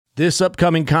This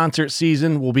upcoming concert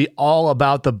season will be all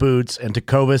about the boots, and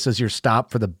Tecovas is your stop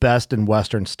for the best in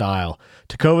Western style.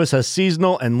 Tecovas has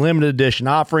seasonal and limited edition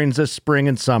offerings this spring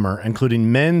and summer,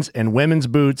 including men's and women's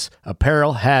boots,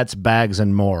 apparel, hats, bags,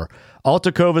 and more. All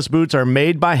Tecovas boots are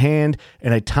made by hand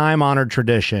in a time-honored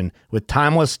tradition with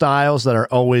timeless styles that are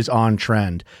always on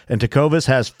trend. And Tecovas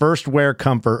has first wear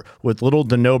comfort with little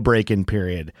to no break-in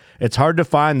period. It's hard to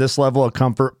find this level of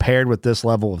comfort paired with this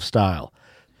level of style.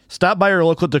 Stop by your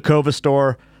local Tecovas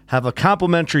store, have a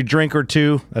complimentary drink or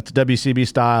two, that's WCB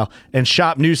style, and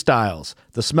shop new styles.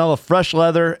 The smell of fresh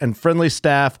leather and friendly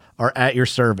staff are at your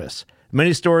service.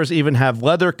 Many stores even have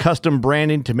leather custom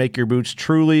branding to make your boots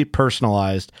truly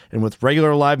personalized. And with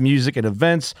regular live music and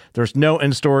events, there's no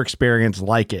in-store experience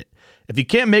like it. If you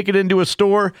can't make it into a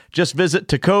store, just visit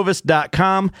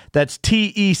tecovas.com. That's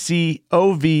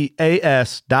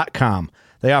TECOVAS.com.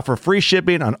 They offer free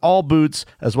shipping on all boots,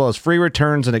 as well as free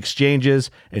returns and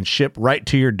exchanges, and ship right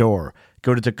to your door.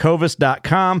 Go to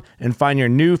tecovas.com and find your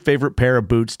new favorite pair of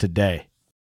boots today.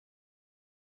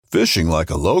 Fishing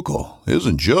like a local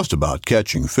isn't just about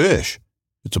catching fish.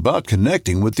 It's about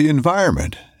connecting with the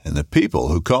environment and the people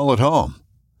who call it home.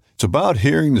 It's about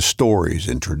hearing the stories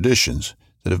and traditions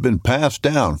that have been passed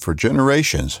down for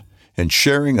generations and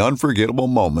sharing unforgettable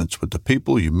moments with the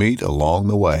people you meet along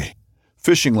the way.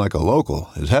 Fishing like a local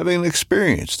is having an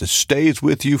experience that stays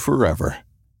with you forever.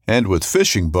 And with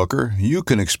Fishing Booker, you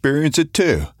can experience it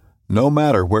too, no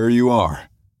matter where you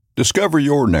are. Discover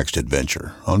your next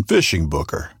adventure on Fishing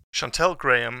Booker. Chantel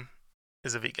Graham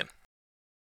is a vegan.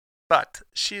 But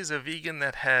she is a vegan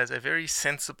that has a very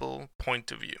sensible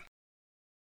point of view.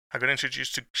 I got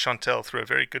introduced to Chantel through a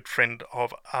very good friend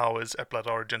of ours at Blood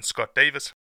Origin, Scott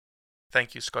Davis.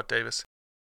 Thank you, Scott Davis.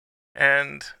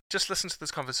 And just listen to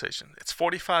this conversation. It's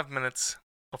 45 minutes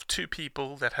of two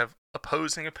people that have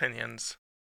opposing opinions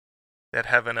that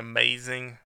have an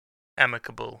amazing,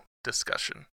 amicable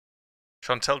discussion.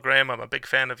 Chantel Graham, I'm a big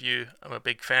fan of you. I'm a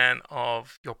big fan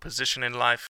of your position in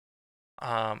life.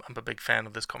 I'm a big fan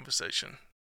of this conversation.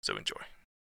 So enjoy.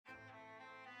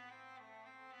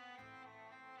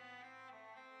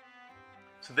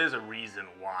 So there's a reason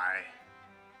why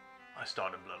I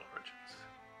started Blood Origins.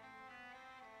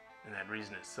 And that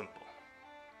reason is simple.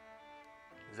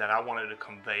 Is that I wanted to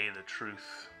convey the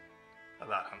truth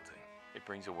about hunting. It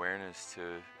brings awareness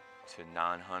to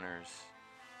non-hunters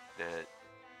that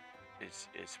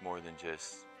it's more than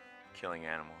just killing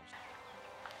animals.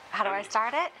 How do I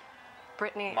start it?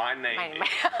 Brittany. My name is...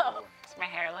 Does my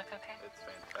hair look okay? It's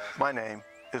fantastic. My name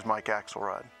is Mike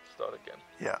Axelrod. Start again.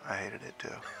 Yeah, I hated it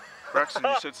too. Braxton,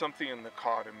 you said something in the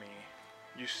car to me.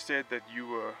 You said that you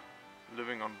were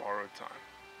living on borrowed time.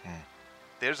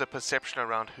 There's a perception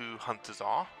around who hunters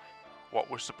are, what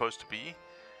we're supposed to be,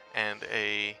 and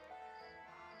a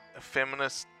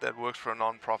feminist that works for a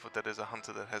non-profit that is a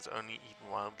hunter that has only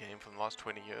eaten wild game for the last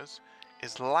 20 years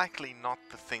is likely not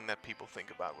the thing that people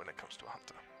think about when it comes to a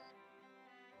hunter.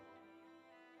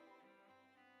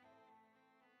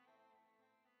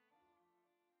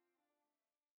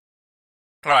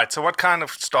 Alright, so what kind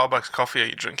of Starbucks coffee are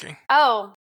you drinking?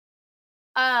 Oh,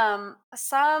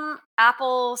 some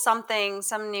apple something,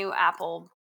 some new apple.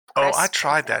 Oh, I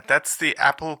tried that. That's the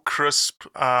apple crisp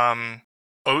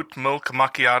oat milk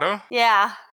macchiato.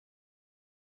 Yeah.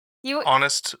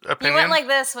 Honest opinion. You went like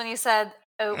this when you said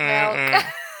oat milk.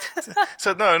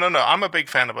 So no. I'm a big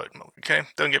fan of oat milk. Okay,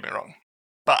 don't get me wrong,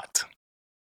 but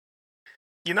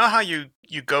you know how you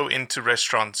go into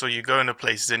restaurants or you go into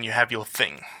places and you have your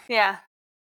thing. Yeah.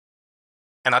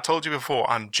 And I told you before,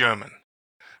 I'm German.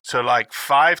 So like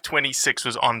 5:26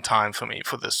 was on time for me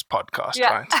for this podcast,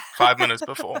 right? 5 minutes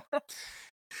before.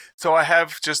 So I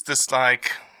have just this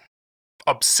like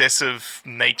obsessive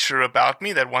nature about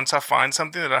me that once I find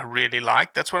something that I really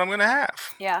like, that's what I'm going to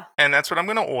have. Yeah. And that's what I'm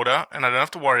going to order, and I don't have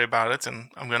to worry about it.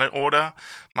 And I'm going to order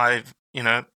my,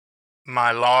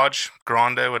 my large,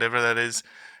 grande, whatever that is,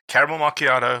 caramel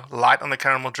macchiato, light on the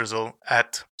caramel drizzle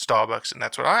at Starbucks, and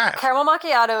that's what I have. Caramel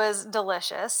macchiato is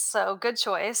delicious, so good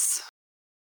choice.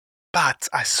 But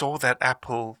I saw that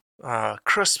apple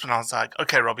crisp, and I was like,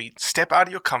 okay, Robbie, step out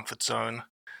of your comfort zone.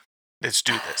 Let's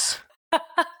do this.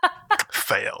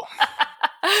 Fail.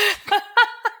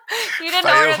 You didn't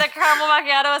order the caramel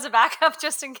macchiato as a backup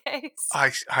just in case?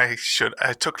 I should.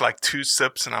 I took like 2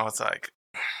 sips, and I was like,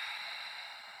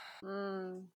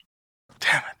 damn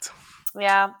it.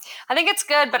 Yeah. I think it's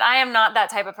good, but I am not that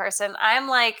type of person. I am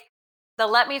like,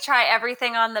 let me try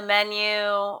everything on the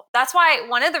menu. That's why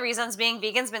one of the reasons being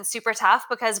vegan's been super tough,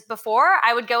 because before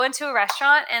I would go into a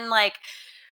restaurant and like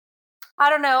I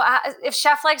don't know. If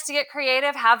chef likes to get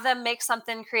creative, have them make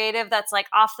something creative that's like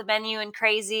off the menu and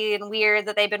crazy and weird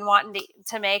that they've been wanting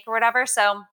to make or whatever.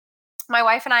 So my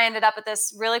wife and I ended up at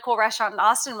this really cool restaurant in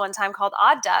Austin one time called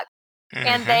Odd Duck.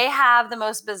 And they have the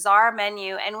most bizarre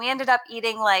menu. And we ended up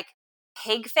eating like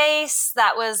pig face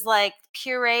that was like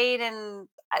pureed and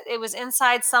it was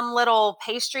inside some little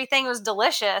pastry thing. It was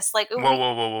delicious. Like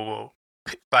Whoa.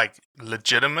 Like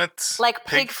legitimate like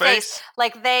pig face.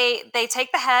 Like they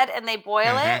take the head and they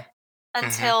boil it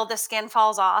until the skin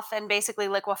falls off and basically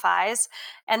liquefies.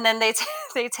 And then they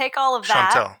take all of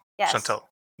that. Chantel, Yes. Chantel,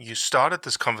 you started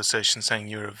this conversation saying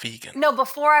you're a vegan. No,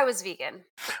 before I was vegan.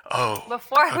 Oh.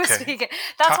 Before I was vegan.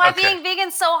 That's why being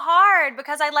vegan's so hard,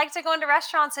 because I like to go into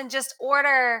restaurants and just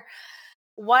order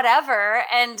whatever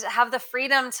and have the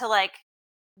freedom to like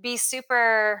be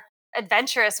super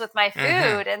adventurous with my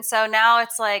food. And so now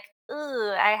it's like,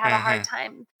 I have a hard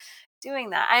time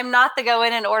doing that. I'm not the go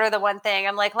in and order the one thing.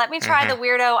 I'm like, let me try the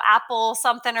weirdo apple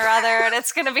something or other, and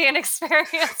it's going to be an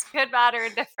experience, good, bad, or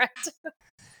indifferent.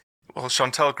 Well,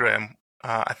 Chantel Graham,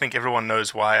 I think everyone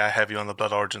knows why I have you on the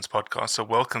Blood Origins podcast. So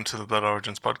welcome to the Blood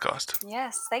Origins podcast.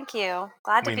 Yes, thank you.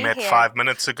 Glad to be here. We met 5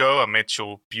 minutes ago. I met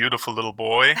your beautiful little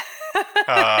boy.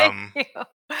 Thank you.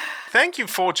 Thank you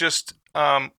for just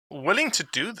willing to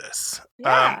do this.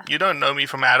 Yeah. You don't know me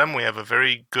from Adam. We have a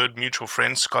very good mutual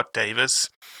friend, Scott Davis,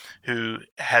 who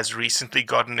has recently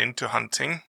gotten into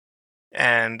hunting.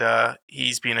 And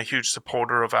he's been a huge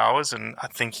supporter of ours. And I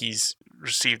think he's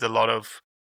received a lot of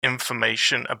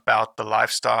information about the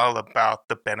lifestyle, about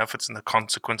the benefits and the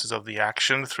consequences of the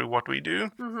action through what we do.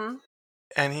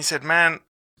 And he said, man,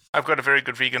 I've got a very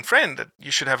good vegan friend that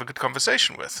you should have a good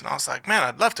conversation with. And I was like, man,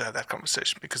 I'd love to have that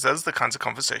conversation, because those are the kinds of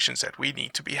conversations that we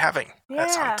need to be having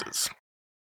as hunters.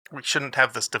 We shouldn't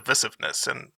have this divisiveness,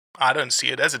 and I don't see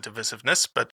it as a divisiveness,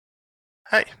 but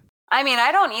hey. I mean,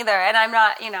 I don't either. And I'm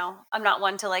not, I'm not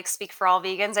one to like speak for all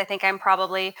vegans. I think I'm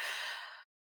probably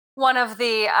one of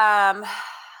the I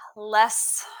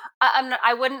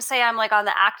wouldn't say I'm like on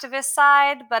the activist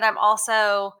side, but I'm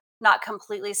also not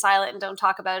completely silent and don't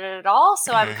talk about it at all.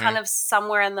 So I'm kind of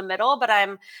somewhere in the middle, but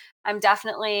I'm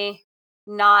definitely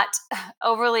not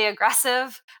overly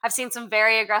aggressive. I've seen some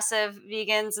very aggressive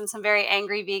vegans and some very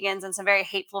angry vegans and some very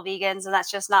hateful vegans, and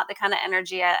that's just not the kind of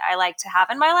energy I like to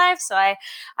have in my life. So I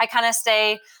kind of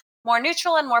stay more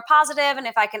neutral and more positive. And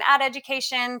if I can add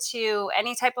education to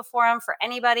any type of forum for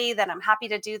anybody, then I'm happy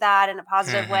to do that in a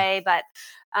positive way. But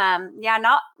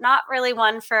not really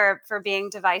one for being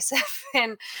divisive.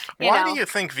 And why do you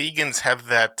think vegans have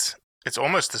that? It's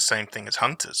almost the same thing as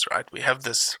hunters, right? We have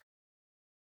there's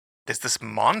this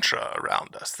mantra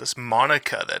around us, this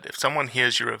moniker that if someone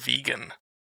hears you're a vegan,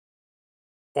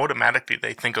 automatically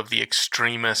they think of the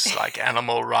extremists, like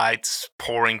animal rights,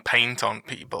 pouring paint on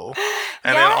people.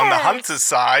 And then on the hunter's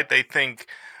side, they think,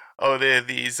 oh, they're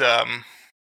these,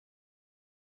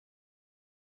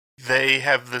 they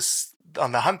have this,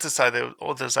 on the hunter's side,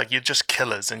 there's like, you're just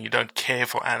killers and you don't care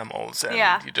for animals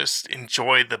and you just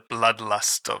enjoy the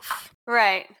bloodlust of...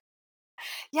 Right.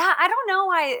 Yeah, I don't know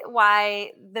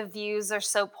why the views are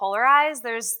so polarized.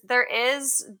 There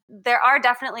are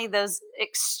definitely those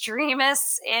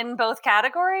extremists in both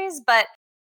categories, but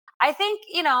I think,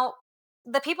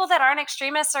 the people that aren't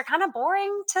extremists are kind of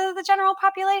boring to the general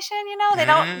population,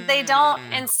 they don't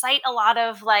incite a lot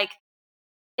of like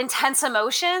intense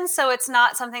emotions, so it's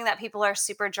not something that people are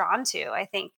super drawn to. I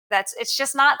think it's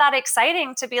just not that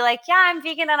exciting to be like, yeah, I'm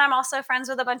vegan and I'm also friends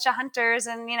with a bunch of hunters,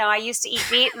 and I used to eat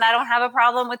meat and I don't have a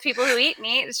problem with people who eat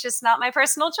meat. It's just not my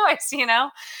personal choice.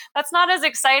 That's not as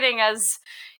exciting as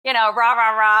rah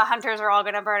rah rah, hunters are all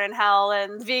going to burn in hell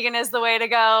and vegan is the way to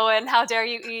go and how dare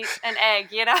you eat an egg.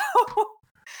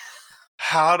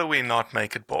 How do we not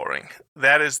make it boring?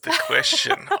 That is the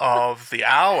question of the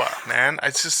hour, man.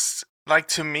 It's just like,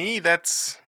 to me,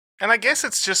 and I guess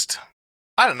it's just,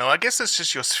 I don't know, I guess it's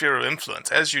just your sphere of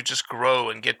influence. As you just grow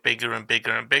and get bigger and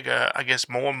bigger and bigger, I guess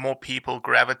more and more people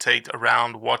gravitate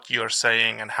around what you're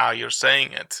saying and how you're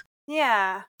saying it.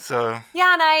 Yeah. So.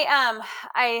 Yeah, and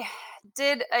I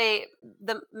did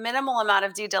the minimal amount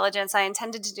of due diligence. I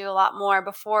intended to do a lot more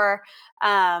before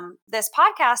this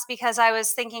podcast, because I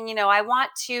was thinking, I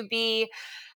want to be...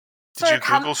 Did you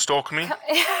Google stalk me?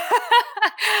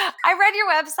 I read your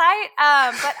website,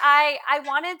 but I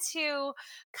wanted to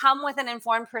come with an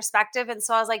informed perspective. And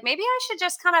so I was like, maybe I should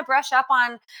just kind of brush up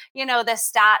on, the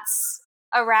stats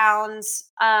around,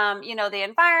 the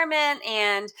environment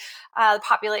and the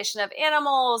population of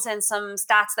animals, and some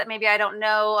stats that maybe I don't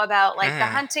know about, like the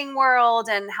hunting world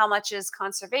and how much is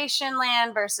conservation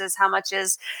land versus how much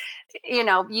is,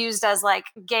 used as like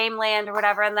game land or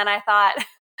whatever. And then I thought,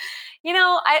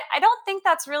 I don't think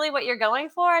that's really what you're going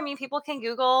for. I mean, people can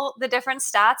Google the different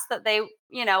stats that they,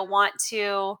 want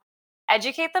to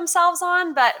educate themselves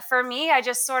on. But for me, I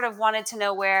just sort of wanted to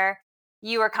know where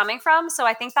you were coming from. So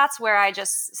I think that's where I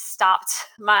just stopped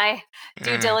my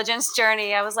due diligence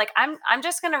journey. I was like, I'm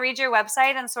just going to read your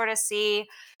website and sort of see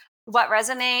what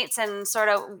resonates and sort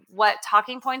of what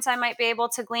talking points I might be able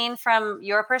to glean from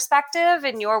your perspective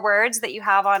and your words that you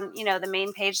have on, the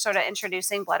main page, sort of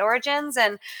introducing Blood Origins.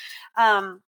 And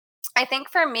I think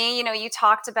for me, you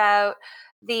talked about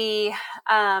the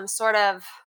sort of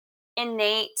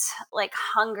innate like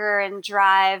hunger and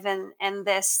drive and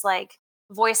this like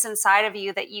voice inside of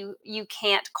you that you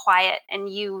can't quiet, and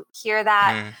you hear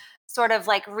that sort of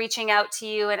like reaching out to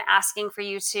you and asking for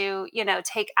you to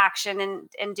take action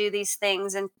and do these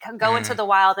things and go into the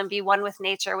wild and be one with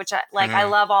nature, which I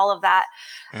love all of that.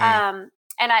 And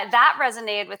that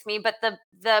resonated with me, but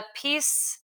the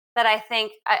piece that I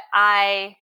think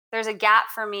I there's a gap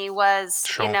for me was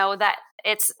that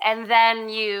it's, and then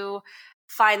you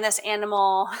find this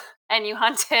animal and you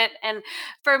hunt it. And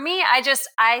for me,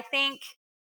 I think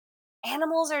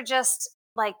animals are just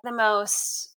like the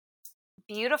most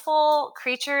beautiful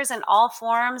creatures in all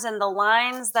forms, and the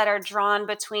lines that are drawn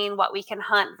between what we can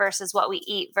hunt versus what we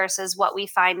eat versus what we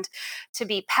find to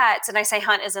be pets. And I say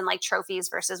hunt as in like trophies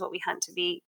versus what we hunt to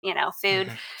be,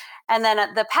 food. And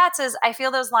then the pets is, I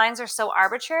feel those lines are so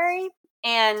arbitrary,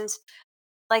 and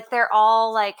like they're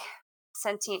all like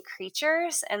sentient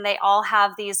creatures and they all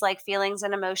have these like feelings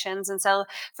and emotions. And so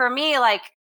for me, like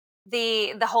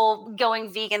the whole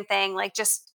going vegan thing, like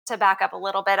just to back up a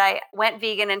little bit, I went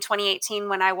vegan in 2018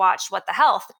 when I watched What the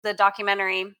Health, the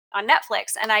documentary on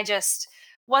Netflix. And I had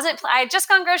just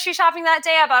gone grocery shopping that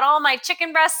day. I bought all my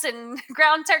chicken breasts and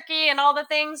ground turkey and all the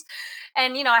things.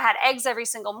 And, I had eggs every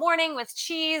single morning with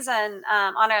cheese and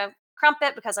on a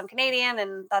crumpet because I'm Canadian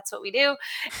and that's what we do.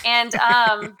 And,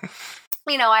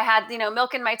 I had,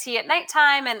 milk in my tea at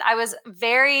nighttime, and I was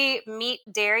very meat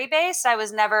dairy based. I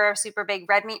was never a super big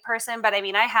red meat person, but I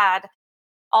mean, I had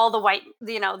all the white,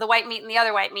 the white meat and the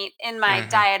other white meat in my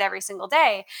diet every single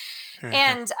day.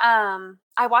 And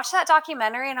I watched that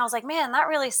documentary and I was like, man, that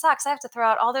really sucks. I have to throw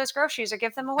out all those groceries or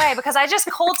give them away because I just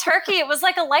cold turkey. It was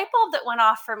like a light bulb that went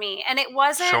off for me. And it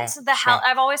wasn't health.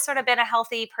 I've always sort of been a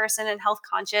healthy person and health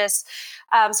conscious.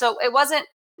 So it wasn't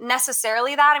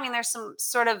necessarily that. I mean, there's some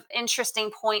sort of interesting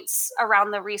points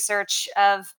around the research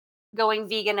of going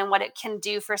vegan and what it can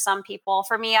do for some people.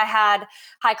 For me, I had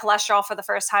high cholesterol for the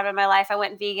first time in my life. I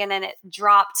went vegan and it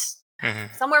dropped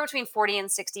somewhere between 40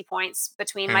 and 60 points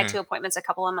between my two appointments a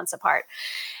couple of months apart.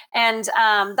 And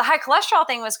the high cholesterol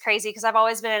thing was crazy because I've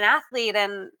always been an athlete,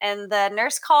 and the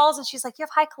nurse calls and she's like, you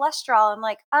have high cholesterol. I'm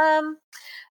like,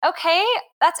 okay,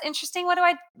 that's interesting. What do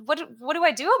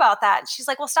I do about that? She's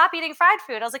like, well, stop eating fried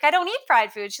food. I was like, I don't eat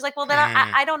fried food. She's like, well, then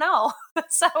I don't know.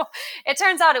 So it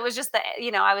turns out it was just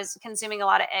I was consuming a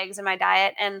lot of eggs in my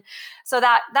diet. And so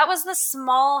that was the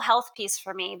small health piece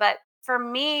for me. But for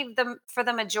me, for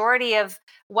the majority of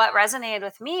what resonated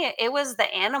with me, it was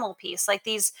the animal piece, like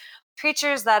these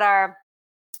creatures that are,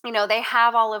 they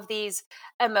have all of these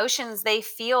emotions. They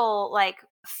feel like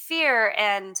fear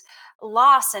and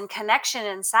loss and connection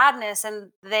and sadness,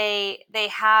 and they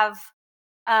have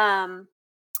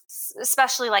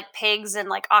especially like pigs and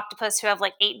like octopus who have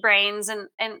like 8 brains and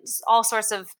all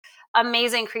sorts of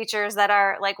amazing creatures that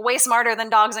are like way smarter than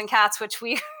dogs and cats, which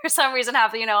we for some reason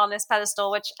have on this pedestal,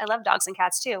 which I love dogs and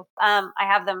cats too. I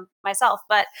have them myself,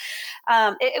 but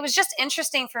it was just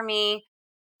interesting for me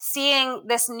seeing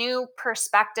this new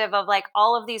perspective of like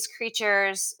all of these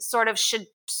creatures sort of should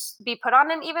be put on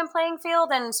an even playing field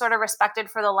and sort of respected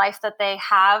for the life that they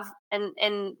have.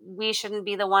 And we shouldn't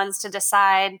be the ones to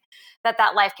decide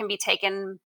that life can be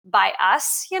taken by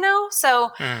us, So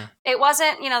it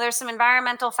wasn't, there's some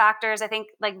environmental factors. I think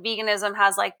like veganism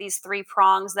has like these 3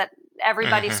 prongs that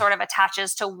everybody sort of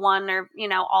attaches to one or,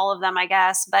 all of them, I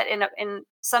guess, but in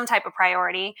some type of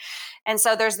priority. And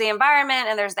so there's the environment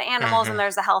and there's the animals and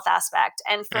there's the health aspect.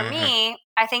 And for me,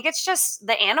 I think it's just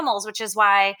the animals, which is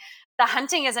why the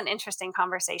hunting is an interesting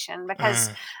conversation,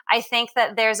 because I think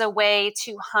that there's a way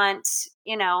to hunt,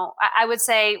 I would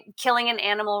say killing an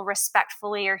animal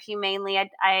respectfully or humanely.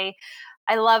 I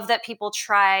love that people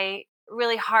try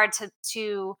really hard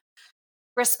to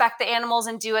respect the animals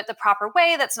and do it the proper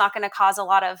way. That's not going to cause a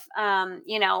lot of,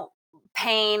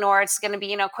 pain, or it's going to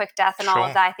be, quick death and all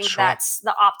of that. I think that's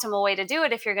the optimal way to do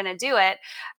it if you're going to do it.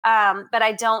 But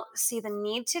I don't see the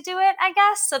need to do it, I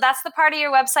guess. So that's the part of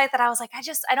your website that I was like,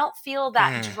 I don't feel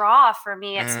that draw for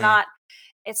me. It's not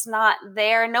it's not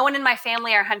there. No one in my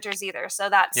family are hunters either. So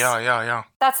that's Yeah.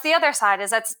 that's the other side,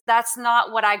 is that's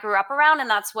not what I grew up around, and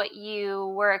that's what you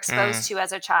were exposed to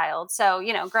as a child. So,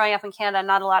 you know, growing up in Canada,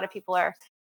 not a lot of people are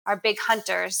big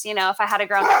hunters. You know, if I had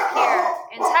grown up here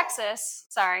in Texas,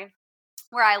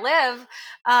 where I live,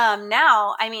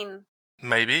 now, I mean,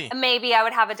 maybe I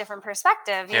would have a different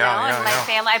perspective, you know, and my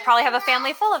family, I'd probably have a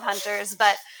family full of hunters,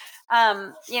 but,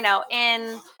 you know,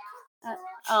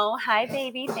 oh, hi,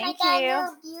 baby. Thank you.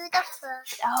 You're beautiful.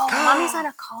 Oh, mommy's on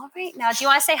a call right now. Do you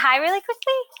want to say hi really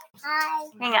quickly? Hi.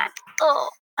 Hang on. Oh,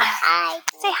 hi.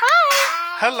 Say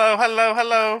hi.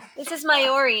 Hello. This is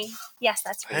Mayori. Yes,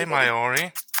 that's for you. Hey,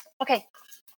 Mayori. Okay.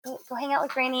 Go hang out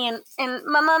with Granny and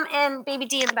my mom and baby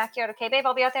D in the backyard. Okay, babe?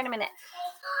 I'll be out there in a minute.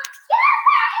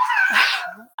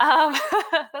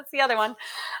 That's the other one.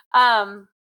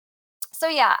 So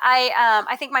yeah,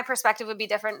 I think my perspective would be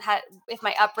different if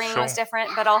my upbringing was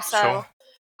different, but also,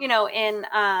 you know, in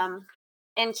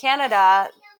Canada,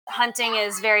 hunting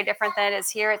is very different than it is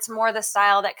here. It's more the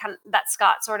style that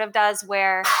Scott sort of does,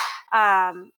 where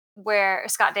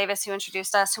Scott Davis, who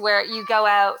introduced us, where you go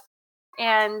out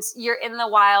and you're in the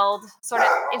wild, sort of,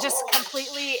 it just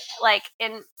completely like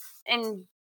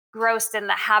engrossed in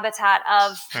the habitat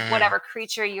of whatever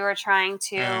creature you are trying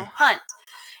to hunt.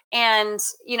 And,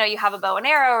 you know, you have a bow and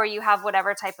arrow, or you have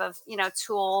whatever type of, you know,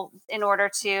 tool in order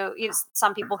to,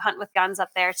 some people hunt with guns up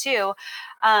there too.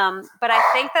 But I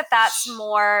think that that's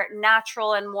more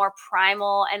natural and more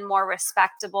primal and more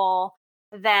respectable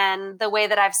than the way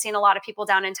that I've seen a lot of people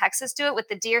down in Texas do it with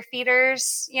the deer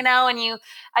feeders, you know, and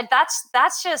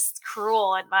that's just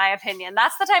cruel, in my opinion.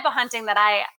 That's the type of hunting that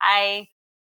I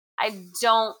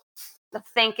don't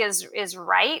think is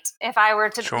right if I were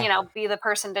to, you know, be the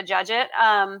person to judge it.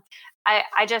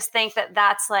 I just think that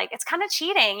that's like, it's kind of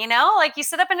cheating, you know, like you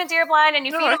sit up in a deer blind and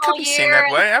you feed them all year. It could be seen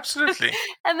that way, absolutely.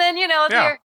 And then, you know,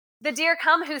 the deer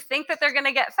come who think that they're going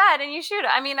to get fed and you shoot it.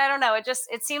 I mean, I don't know.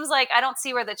 It seems like I don't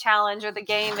see where the challenge or the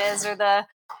game is, or the,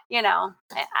 you know,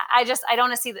 I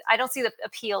don't see the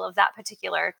appeal of that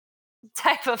particular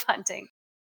type of hunting.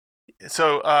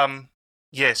 So,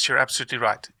 yes, you're absolutely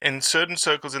right. In certain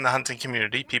circles in the hunting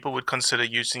community, people would consider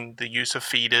using the use of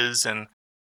feeders and,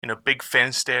 you know, big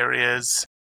fenced areas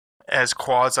as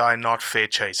quasi not fair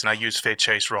chase. And I use fair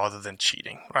chase rather than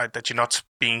cheating, right? That you're not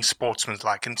being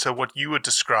sportsmanlike. And so what you were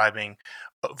describing,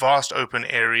 vast open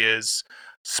areas,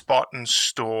 spot and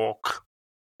stalk,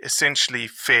 essentially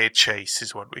fair chase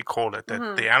is what we call it.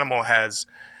 That the animal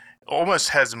almost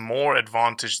has more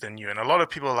advantage than you. And a lot of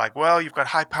people are like, well, you've got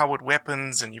high-powered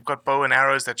weapons and you've got bow and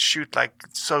arrows that shoot like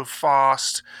so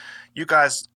fast. You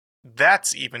guys,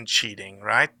 that's even cheating,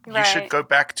 right? You should go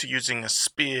back to using a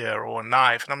spear or a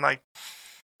knife. And I'm like,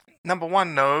 number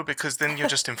one, no, because then you're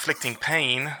just inflicting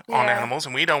pain on animals,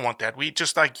 and we don't want that. We,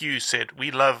 just like you said,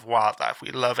 we love wildlife. We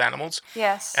love animals.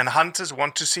 Yes. And hunters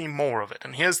want to see more of it.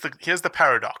 And here's the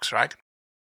paradox, right?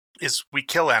 Is we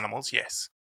kill animals, yes,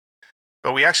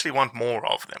 but we actually want more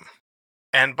of them.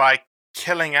 And by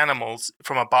killing animals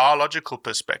from a biological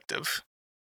perspective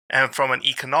and from an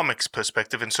economics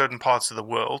perspective in certain parts of the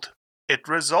world, it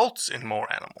results in more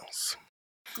animals.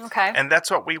 Okay. And that's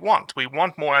what we want. We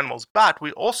want more animals, but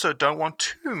we also don't want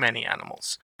too many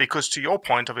animals. Because to your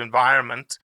point of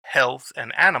environment, health,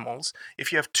 and animals,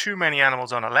 if you have too many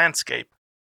animals on a landscape,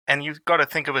 and you've got to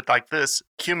think of it like this,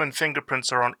 human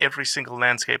fingerprints are on every single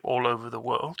landscape all over the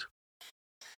world,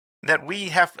 that we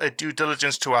have a due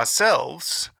diligence to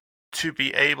ourselves to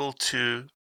be able to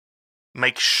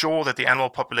make sure that the animal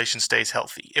population stays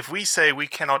healthy. If we say we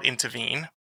cannot intervene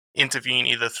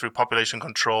either through population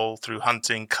control, through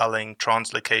hunting, culling,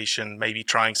 translocation, maybe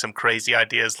trying some crazy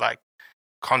ideas like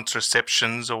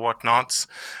contraceptions or whatnots,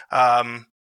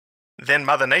 then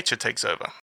Mother Nature takes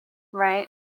over. Right.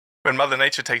 When Mother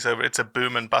Nature takes over, it's a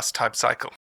boom and bust type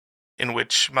cycle in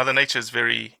which Mother Nature is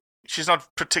she's not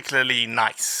particularly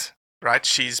nice, right?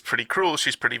 She's pretty cruel,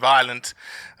 she's pretty violent,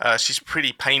 she's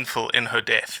pretty painful in her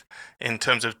death in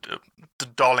terms of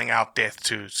doling out death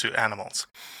to animals.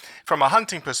 From a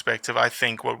hunting perspective, I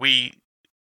think what we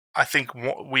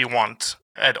want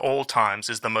at all times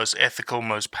is the most ethical,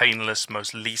 most painless,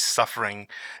 most least suffering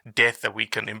death that we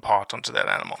can impart onto that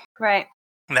animal. Right.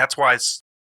 And that's why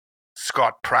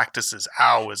Scott practices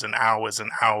hours and hours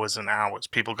and hours and hours.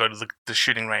 People go to the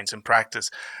shooting range and practice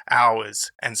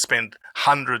hours and spend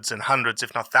hundreds and hundreds,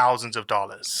 if not thousands of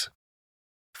dollars.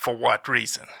 For what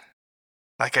reason?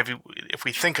 Like, if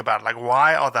we think about it, like,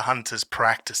 why are the hunters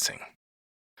practicing?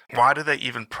 Why do they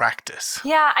even practice?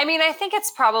 Yeah, I mean, I think it's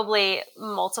probably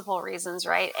multiple reasons,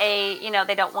 right?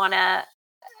 They don't want to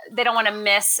to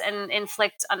miss and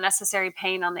inflict unnecessary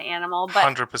pain on the animal. But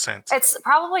 100%. it's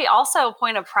probably also a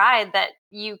point of pride that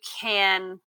you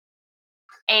can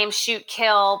aim, shoot,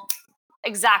 kill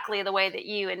exactly the way that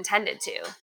you intended to.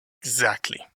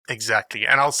 Exactly.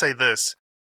 And I'll say this,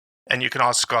 and you can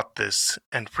ask Scott this,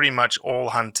 and pretty much all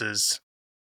hunters,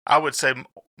 I would say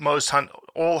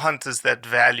all hunters that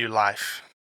value life.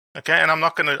 Okay, and I'm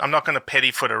not gonna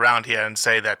pettyfoot around here and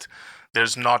say that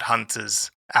there's not hunters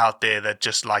out there that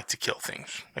just like to kill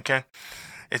things. Okay,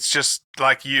 it's just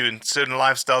like you, in certain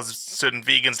lifestyles, certain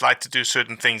vegans like to do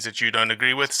certain things that you don't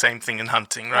agree with. Same thing in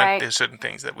hunting, right? There's certain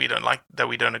things that we don't like, that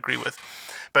we don't agree with.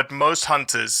 But most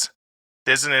hunters,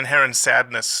 there's an inherent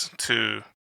sadness to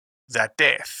that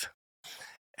death.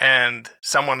 And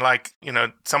someone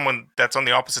that's on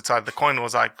the opposite side of the coin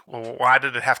was like, well, why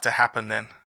did it have to happen then?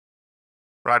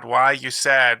 Right? Why are you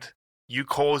sad? You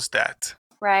caused that.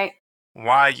 Right.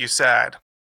 Why are you sad?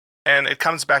 And it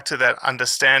comes back to that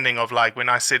understanding of, like, when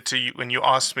I said to you, when you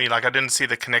asked me, like, I didn't see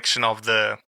the connection of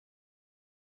the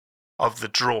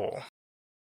draw.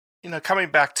 Coming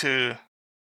back to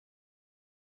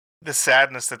the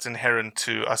sadness that's inherent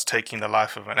to us taking the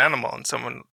life of an animal, and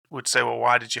someone would say, well,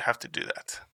 why did you have to do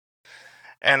that?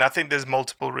 And I think there's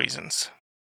multiple reasons.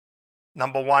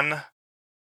 Number one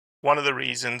of the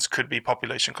reasons could be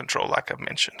population control, like I've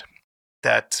mentioned.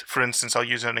 That, for instance, I'll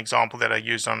use an example that I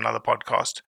used on another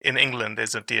podcast. In England,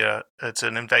 there's a deer, it's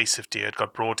an invasive deer. It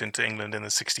got brought into England in the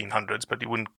 1600s, but you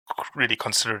wouldn't really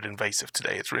consider it invasive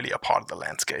today. It's really a part of the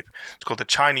landscape. It's called the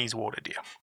Chinese water deer.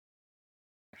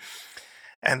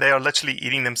 And they are literally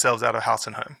eating themselves out of house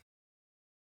and home.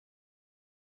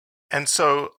 And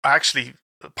so I actually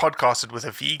podcasted with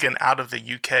a vegan out of the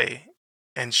UK,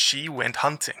 and she went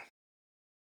hunting.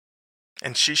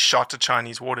 And she shot a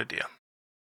Chinese water deer.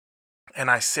 And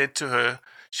I said to her,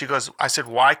 I said,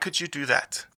 why could you do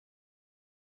that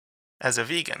as a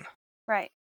vegan?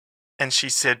 Right. And she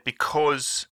said,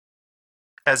 because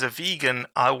as a vegan,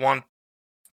 I want,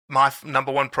 my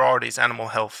number one priority is animal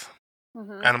health,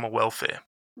 animal welfare.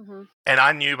 Mm-hmm. And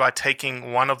I knew by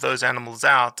taking one of those animals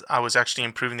out, I was actually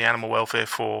improving the animal welfare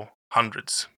for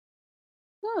hundreds.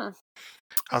 I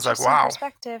was like, wow.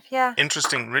 Perspective, yeah.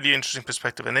 Interesting, really interesting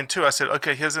perspective. And then two, I said,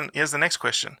 okay, here's the next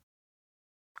question.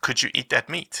 Could you eat that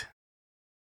meat?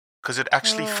 Because it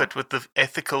actually fit with the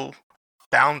ethical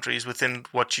boundaries within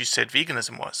what you said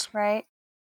veganism was. Right.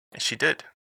 And she did.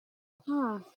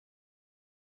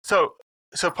 So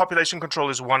population control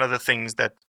is one of the things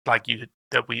that, like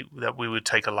that we would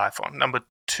take a life on. Number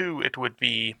two, it would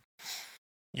be,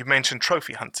 you mentioned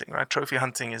trophy hunting, right? Trophy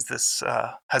hunting is this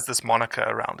has this moniker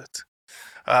around it.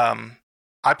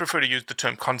 I prefer to use the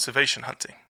term conservation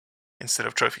hunting instead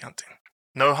of trophy hunting.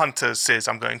 No hunter says,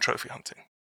 I'm going trophy hunting.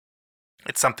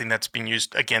 It's something that's been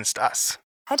used against us.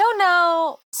 I don't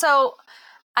know. So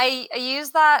I use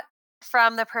that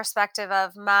from the perspective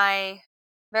of my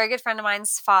very good friend of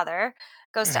mine's father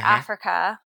goes to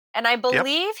Africa. And I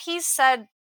believe he said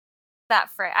that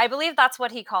phrase. I believe that's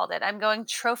what he called it. I'm going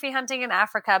trophy hunting in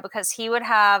Africa because he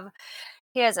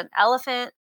has an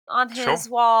elephant on his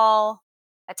wall,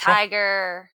 a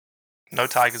tiger. No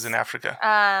tigers in Africa.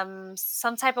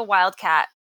 Some type of wildcat.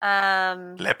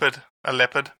 A leopard,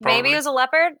 probably. Maybe it was a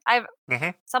leopard.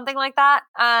 Something like that.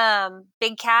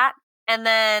 Big cat, and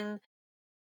then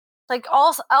like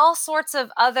all sorts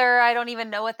of other. I don't even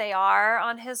know what they are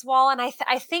on his wall, and I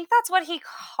think that's what he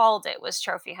called it, was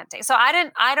trophy hunting. So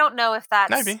I don't know if that's.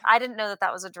 Maybe. I didn't know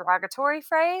that was a derogatory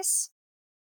phrase,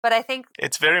 but I think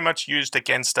it's very much used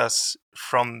against us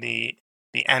from the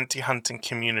anti-hunting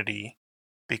community.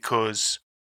 Because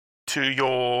to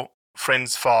your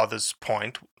friend's father's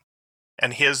point,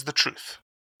 and here's the truth,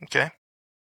 okay?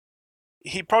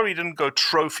 He probably didn't go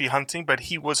trophy hunting, but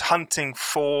he was hunting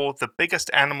for the biggest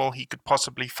animal he could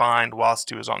possibly find whilst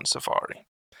he was on safari.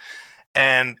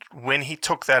 And when he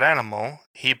took that animal,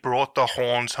 he brought the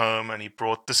horns home and he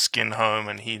brought the skin home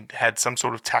and he had some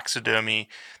sort of taxidermy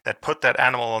that put that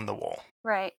animal on the wall.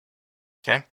 Right.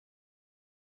 Okay?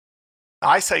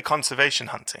 I say conservation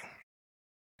hunting.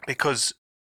 Because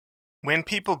when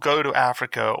people go to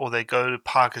Africa or they go to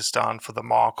Pakistan for the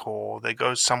markhor, or they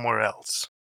go somewhere else,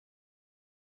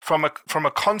 from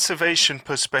a conservation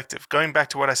perspective, going back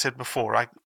to what I said before, right?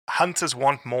 Hunters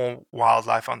want more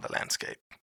wildlife on the landscape.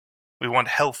 We want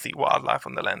healthy wildlife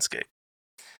on the landscape.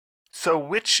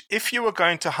 So if you were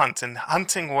going to hunt, and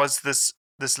hunting was this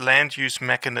land use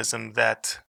mechanism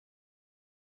that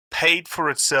paid for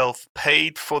itself,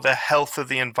 paid for the health of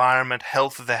the environment,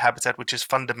 health of the habitat, which is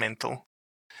fundamental,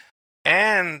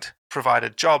 and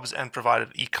provided jobs and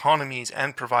provided economies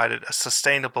and provided a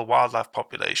sustainable wildlife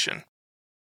population.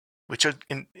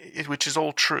 which is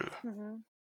all true. Mm-hmm.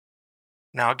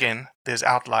 Now again, there's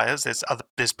outliers.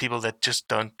 There's people that just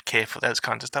don't care for those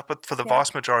kinds of stuff. But for the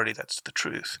vast majority, that's the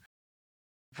truth.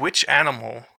 Which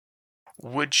animal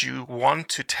would you want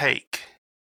to take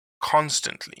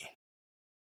constantly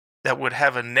that would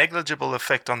have a negligible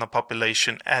effect on the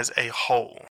population as a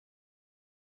whole?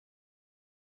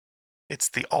 It's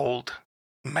the old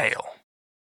male.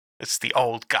 It's the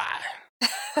old guy.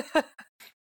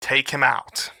 Take him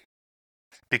out.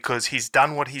 Because he's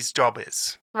done what his job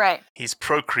is. Right. He's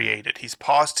procreated. He's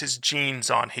passed his genes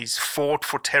on. He's fought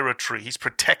for territory. He's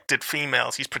protected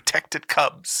females. He's protected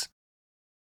cubs.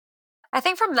 I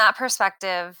think from that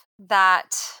perspective,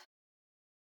 that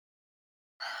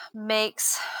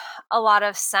makes a lot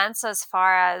of sense as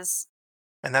far as...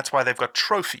 And that's why they've got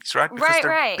trophies, right? Because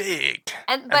they're big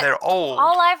and they're old.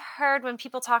 All I've heard when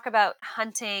people talk about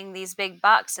hunting these big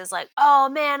bucks is like, oh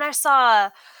man, I saw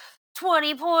a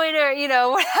 20-pointer,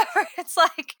 whatever. It's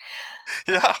like,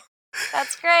 yeah,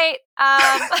 that's great.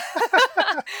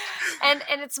 And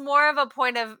it's more of a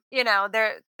point of,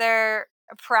 they're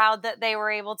proud that they were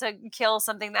able to kill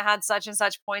something that had such and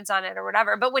such points on it or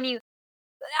whatever. But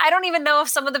I don't even know if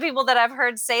some of the people that I've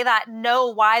heard say that know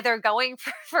why they're going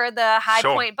for the high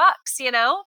point bucks,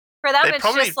 For them,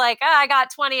 it's just like, I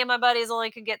got 20 and my buddies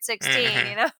only could get 16,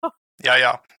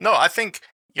 Yeah. No, I think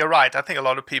you're right. I think a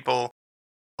lot of people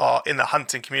in the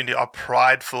hunting community are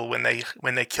prideful when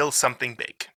they kill something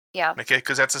big. Yeah. Okay,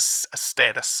 because that's a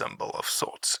status symbol of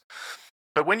sorts.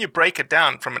 But when you break it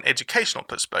down from an educational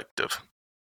perspective,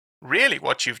 really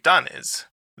what you've done is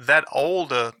that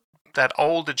older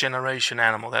generation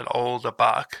animal, that older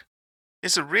buck,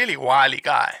 is a really wily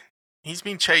guy. He's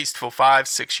been chased for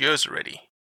 5-6 years already,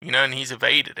 and he's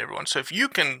evaded everyone. So if you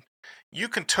can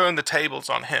turn the tables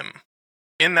on him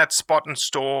in that spot and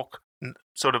stalk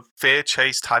sort of fair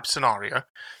chase type scenario,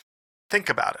 think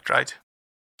about it, right?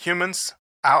 Humans,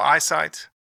 our eyesight,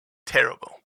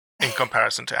 terrible in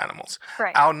comparison to animals.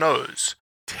 Right. Our nose,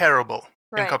 terrible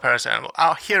in comparison to animals.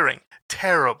 Our hearing,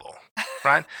 terrible,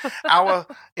 right? Our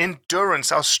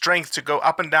endurance, our strength to go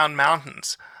up and down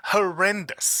mountains,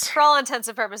 horrendous. For all intents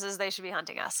and purposes, they should be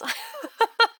hunting us.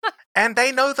 And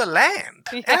they know the land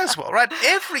as well, right?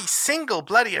 Every single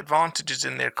bloody advantage is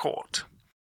in their court.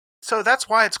 So that's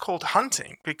why it's called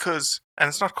hunting, and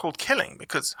it's not called killing,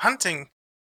 because hunting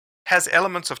has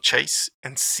elements of chase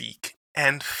and seek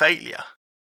and failure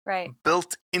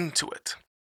built into it.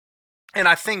 And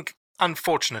I think,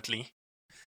 unfortunately,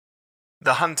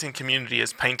 the hunting community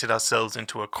has painted ourselves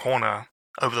into a corner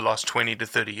over the last 20 to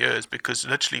 30 years because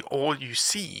literally all you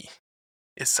see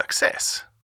is success.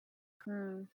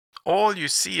 All you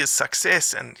see is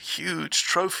success and huge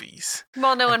trophies.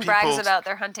 Well, no one brags about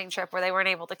their hunting trip where they weren't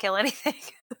able to kill anything.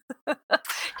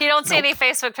 You don't see any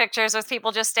Facebook pictures with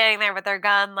people just standing there with their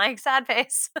gun, like, sad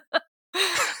face.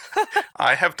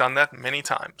 I have done that many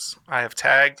times.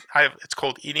 It's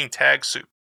called eating tag soup.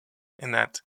 In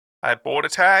that I bought a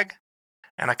tag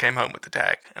and I came home with the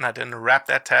tag and I didn't wrap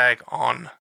that tag on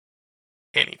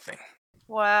anything.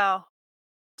 Wow.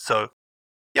 So,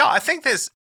 yeah, I think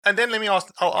and then let me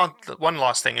ask one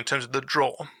last thing in terms of the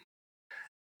draw.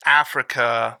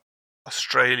 Africa,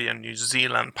 Australia, New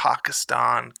Zealand,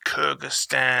 Pakistan,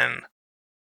 Kyrgyzstan.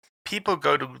 People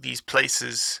go to these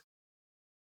places,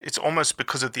 it's almost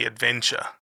because of the adventure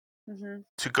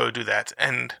to go do that.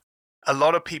 And a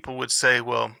lot of people would say,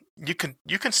 well, you could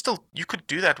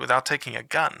do that without taking a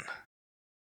gun.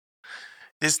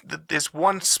 There's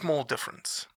one small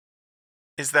difference,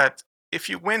 is that if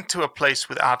you went to a place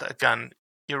without a gun,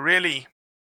 you're really,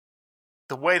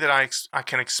 the way that I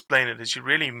can explain it is you're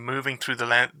really moving through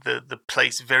the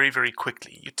place very, very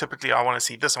quickly. You typically, I want to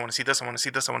see this, I want to see this, I want to see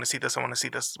this, I want to see this, I want to see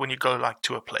this. When you go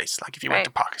to a place, like if you went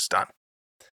to Pakistan,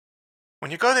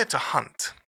 when you go there to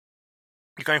hunt,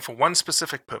 you're going for one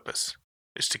specific purpose,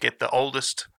 is to get the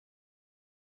oldest,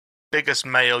 biggest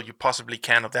male you possibly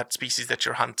can of that species that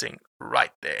you're hunting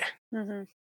right there.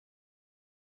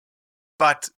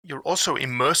 But you're also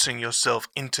immersing yourself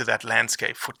into that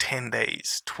landscape for 10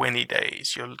 days, 20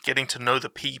 days. You're getting to know the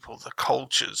people, the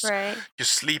cultures. Right. You're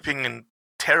sleeping in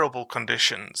terrible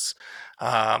conditions.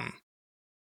 And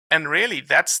really,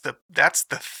 that's the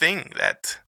thing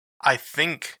that I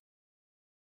think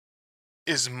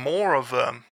is more of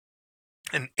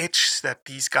an itch that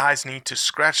these guys need to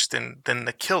scratch than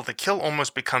the kill. The kill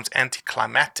almost becomes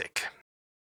anticlimactic.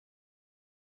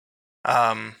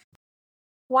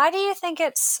 Why do you think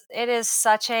it is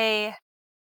such a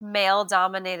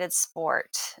male-dominated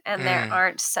sport, and there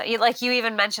aren't like you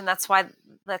even mentioned that's what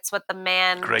the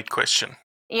man. Great question.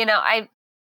 Why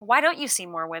don't you see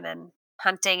more women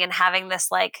hunting and having this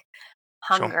like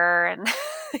hunger and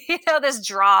this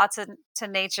draw to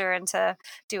nature and to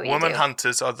do what Women you do.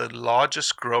 hunters are the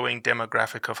largest growing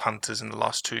demographic of hunters in the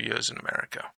last 2 years in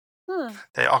America.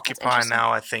 They occupy interesting.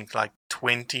 now, I think, like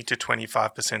 20 to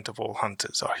 25% of all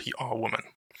hunters are women.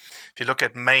 If you look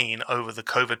at Maine over the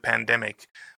COVID pandemic,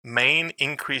 Maine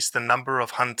increased the number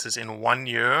of hunters in 1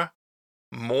 year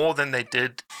more than they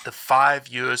did the 5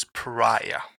 years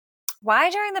prior, Why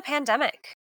during the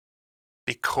pandemic?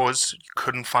 because you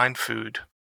couldn't find food.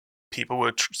 People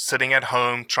were sitting at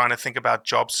home trying to think about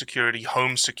job security,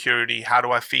 home security. How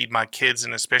do I feed my kids?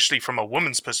 And especially from a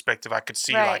woman's perspective, I could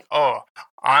see Right.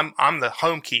 I'm the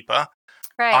homekeeper.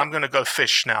 Right. I'm going to go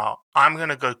fish now. I'm going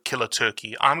to go kill a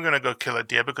turkey. I'm going to go kill a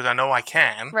deer because I know I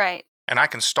can. Right. And I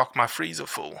can stock my freezer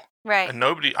full. Right. And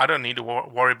I don't need to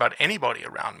worry about anybody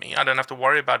around me. I don't have to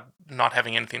worry about not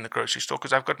having anything in the grocery store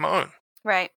because I've got my own.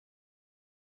 Right.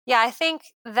 Yeah, I think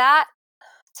that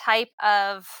type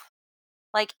of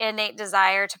like innate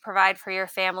desire to provide for your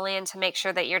family and to make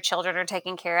sure that your children are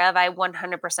taken care of, I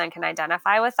 100% can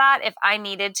identify with that. If I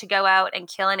needed to go out and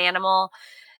kill an animal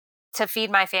to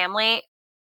feed my family,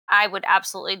 I would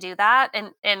absolutely do that.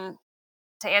 And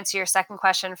to answer your second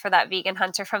question for that vegan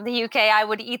hunter from the UK, I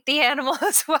would eat the animal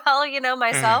as well,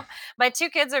 myself. My 2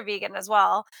 kids are vegan as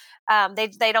well.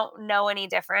 They don't know any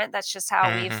different. That's just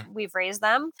how we've raised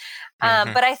them.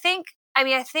 But I think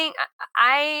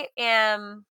I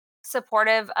am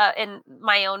supportive in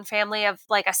my own family of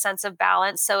like a sense of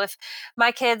balance. So if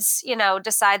my kids,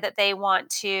 decide that they want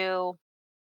to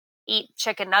eat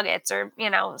chicken nuggets or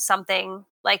something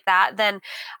like that, then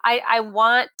I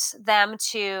want them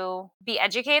to be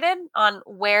educated on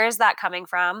where is that coming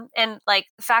from. And like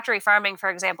factory farming, for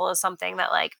example, is something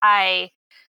that like I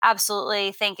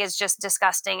absolutely think is just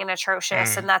disgusting and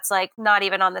atrocious. And that's like not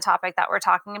even on the topic that we're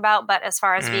talking about. But as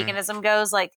far as veganism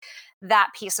goes, like that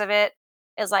piece of it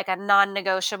is like a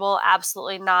non-negotiable,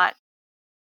 absolutely not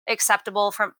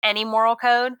acceptable from any moral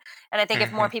code. And I think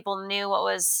if more people knew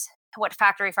what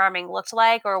factory farming looked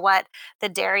like or what the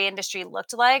dairy industry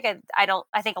looked like,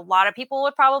 I think a lot of people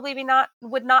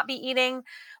would not be eating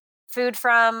food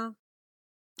from,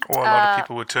 or a lot of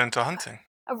people would turn to hunting.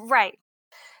 Right.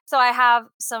 So I have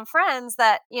some friends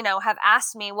that, have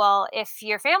asked me, well, if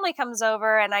your family comes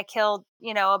over and I killed,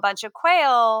 a bunch of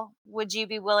quail, would you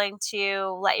be willing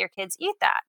to let your kids eat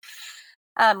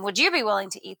that? Would you be willing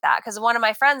to eat that? Because one of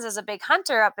my friends is a big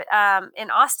hunter up in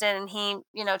Austin, and he,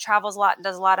 travels a lot and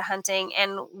does a lot of hunting.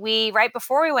 And right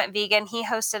before we went vegan, he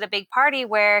hosted a big party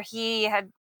where he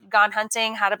had gone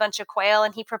hunting, had a bunch of quail,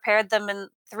 and he prepared them in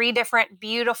 3 different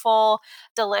beautiful,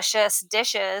 delicious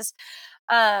dishes.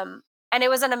 And it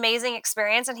was an amazing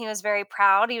experience, and he was very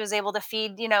proud. He was able to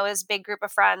feed, his big group of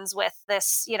friends with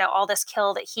this, all this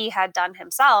kill that he had done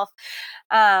himself.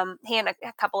 He and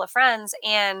a couple of friends.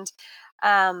 And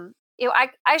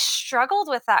I struggled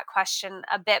with that question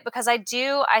a bit because I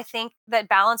think that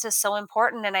balance is so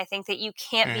important, and I think that you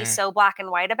can't be so black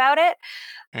and white about it.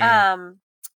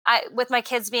 With my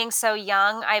kids being so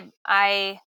young,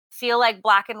 I feel like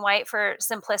black and white for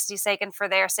simplicity's sake and for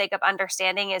their sake of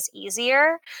understanding is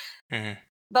easier.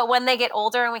 But when they get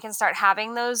older and we can start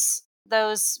having those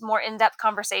more in-depth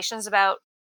conversations about,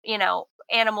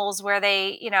 animals, where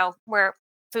where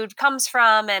food comes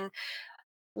from and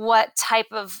what type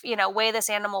of, way this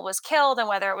animal was killed and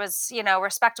whether it was,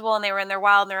 respectable and they were in their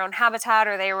wild in their own habitat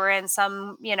or they were in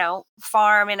some,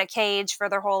 farm in a cage for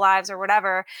their whole lives or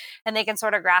whatever, and they can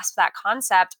sort of grasp that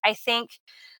concept. I think,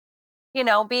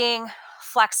 being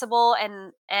flexible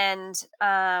and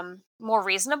more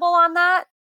reasonable on that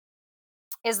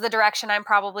is the direction I'm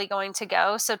probably going to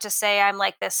go. So to say I'm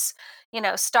like this,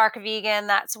 stark vegan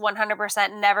that's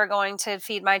 100% never going to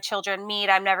feed my children meat,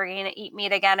 I'm never going to eat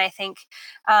meat again, I think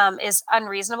is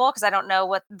unreasonable because I don't know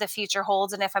what the future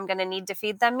holds and if I'm going to need to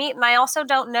feed them meat. And I also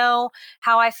don't know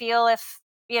how I feel if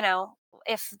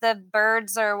the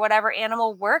birds or whatever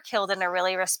animal were killed in a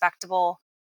really respectable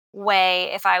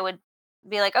way, if I would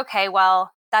be like, okay,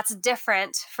 well, that's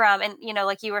different from, and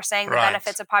like you were saying, the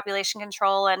benefits of population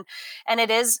control, and it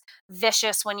is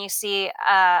vicious when you see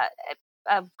a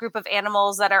group of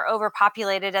animals that are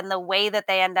overpopulated and the way that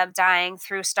they end up dying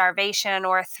through starvation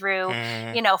or through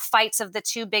fights of the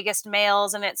 2 biggest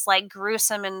males, and it's like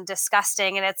gruesome and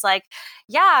disgusting, and it's like,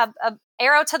 yeah, a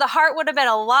arrow to the heart would have been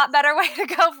a lot better way to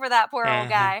go for that poor old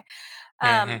guy.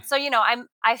 So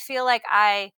I feel like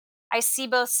I see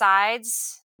both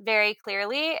sides very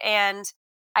clearly, and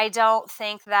I don't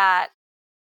think that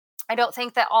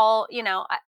all,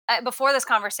 before this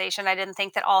conversation, I didn't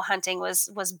think that all hunting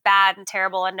was bad and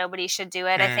terrible and nobody should do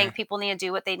it. I think people need to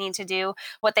do what they need to do,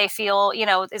 what they feel,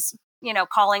 is,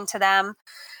 calling to them.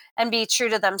 be true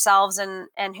to themselves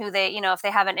and who they, if they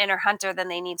have an inner hunter, then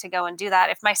they need to go and do that.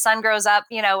 If my son grows up,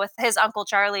 with his Uncle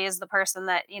Charlie is the person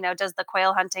that, does the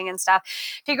quail hunting and stuff.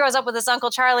 If he grows up with his Uncle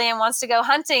Charlie and wants to go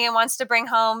hunting and wants to bring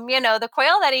home, the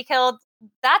quail that he killed,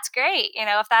 that's great.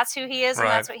 If that's who he is and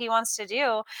that's what he wants to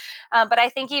do. But I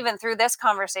think even through this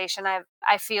conversation,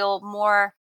 I feel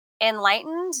more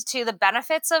enlightened to the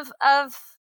benefits of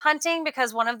hunting,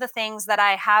 because one of the things that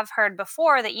I have heard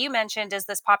before that you mentioned is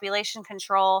this population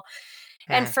control.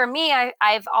 And for me,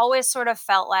 I've always sort of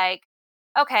felt like,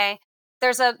 okay,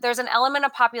 there's an element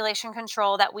of population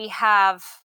control that we have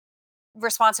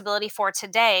responsibility for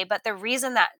today, but the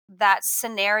reason that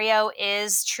scenario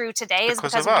is true today is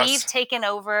because we've taken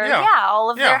over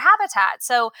all of their habitat.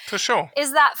 So for sure,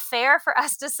 is that fair for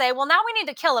us to say, well, now we need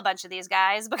to kill a bunch of these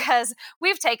guys because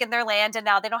we've taken their land and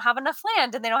now they don't have enough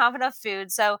land and they don't have enough food?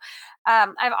 So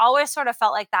I've always sort of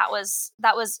felt like that was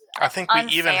I think unfair.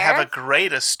 We even have a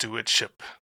greater stewardship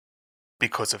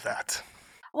because of that.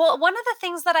 Well, one of the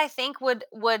things that I think would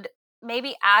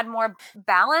maybe add more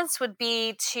balance would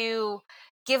be to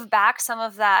give back some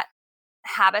of that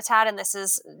habitat. And this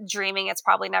is dreaming, it's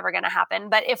probably never going to happen.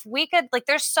 But if we could,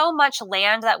 there's so much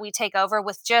land that we take over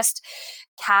with just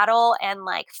cattle and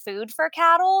food for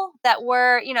cattle that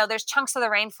there's chunks of the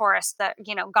rainforest that,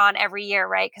 gone every year,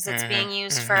 right? Because it's being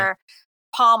used for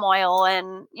palm oil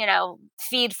and,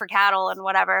 feed for cattle and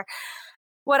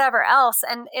whatever else.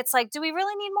 And it's do we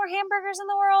really need more hamburgers in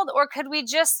the world? Or could we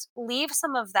just leave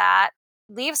some of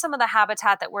the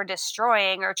habitat that we're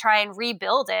destroying, or try and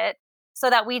rebuild it so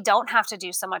that we don't have to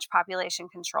do so much population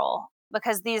control?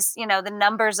 Because these, the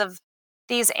numbers of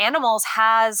these animals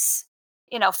has,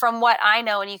 from what I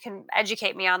know, and you can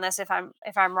educate me on this if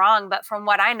I'm wrong, but from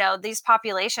what I know, these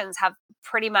populations have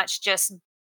pretty much just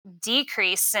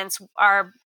decreased since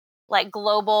our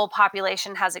global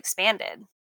population has expanded.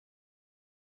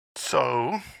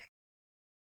 So,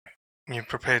 you're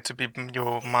prepared to be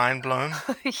your mind blown?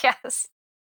 Yes.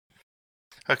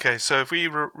 Okay, so if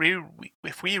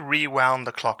we rewound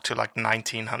the clock to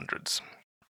 1900s,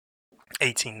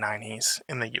 1890s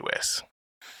in the US,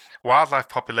 wildlife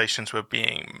populations were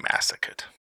being massacred,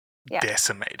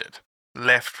 decimated,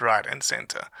 left, right, and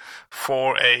center,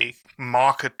 for a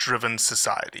market-driven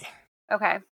society.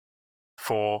 Okay.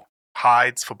 For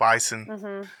hides, for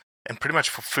bison. And pretty much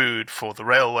for food, for the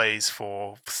railways,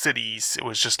 for cities. It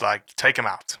was just take them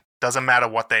out. Doesn't matter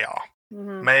what they are.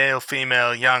 Male,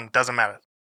 female, young, doesn't matter.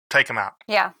 Take them out.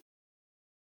 Yeah.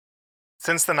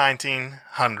 Since the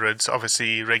 1900s,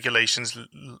 obviously, regulations,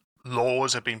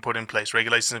 laws have been put in place.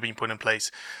 Regulations have been put in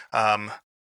place.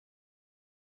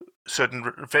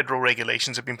 Certain federal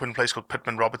regulations have been put in place called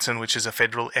Pittman-Robertson, which is a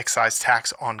federal excise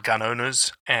tax on gun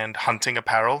owners and hunting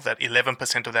apparel. That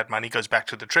 11% of that money goes back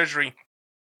to the Treasury,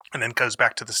 and then goes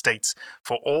back to the states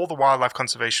for all the wildlife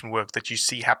conservation work that you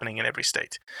see happening in every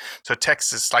state. So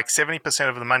Texas, 70%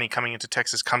 of the money coming into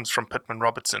Texas comes from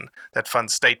Pittman-Robertson, that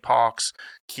funds state parks,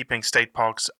 keeping state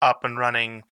parks up and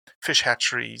running, fish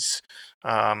hatcheries,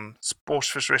 fish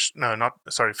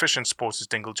and sports is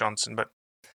Dingle Johnson, but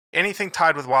anything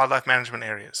tied with wildlife management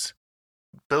areas,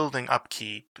 building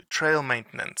upkeep, trail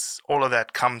maintenance, all of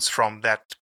that comes from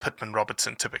that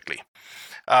Pittman-Robertson typically.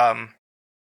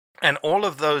 And all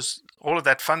of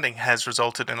that funding has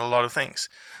resulted in a lot of things.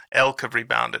 Elk have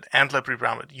rebounded, antelope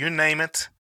rebounded, you name it,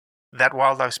 that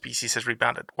wildlife species has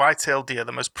rebounded. White-tailed deer,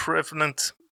 the most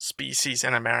prevalent species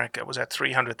in America, was at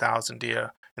 300,000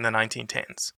 deer in the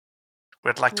 1910s.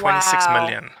 We're at 26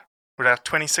 million. We're at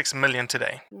 26 million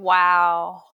today.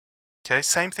 Wow. Okay,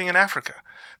 same thing in Africa.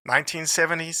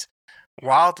 1970s,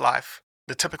 wildlife,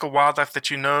 the typical wildlife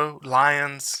that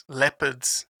lions,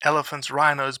 leopards, elephants,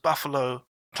 rhinos, buffalo,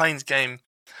 plains game,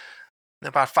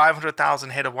 about 500,000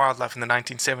 head of wildlife in the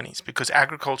 1970s, because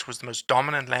agriculture was the most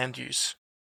dominant land use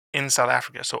in South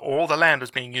Africa. So all the land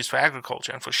was being used for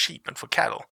agriculture and for sheep and for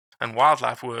cattle, and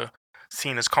wildlife were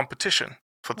seen as competition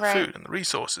for the food and the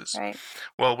resources. Right.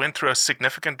 Well, went through a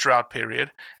significant drought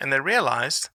period, and they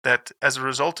realized that as a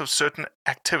result of certain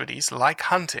activities like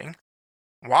hunting,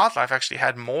 wildlife actually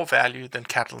had more value than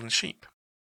cattle and sheep.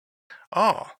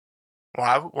 Oh,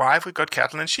 why have we got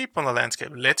cattle and sheep on the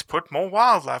landscape? Let's put more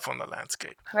wildlife on the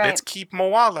landscape. Right. Let's keep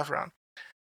more wildlife around.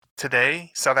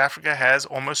 Today, South Africa has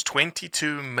almost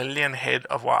 22 million head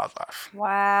of wildlife.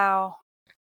 Wow.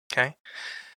 Okay.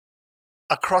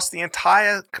 Across the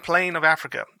entire plain of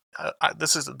Africa,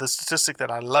 this is the statistic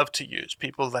that I love to use.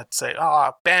 People that say,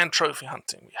 ban trophy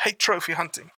hunting. We hate trophy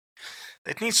hunting.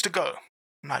 It needs to go.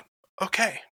 I'm like,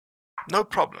 okay, no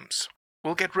problems.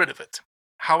 We'll get rid of it.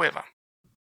 However,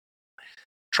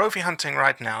 trophy hunting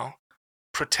right now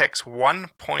protects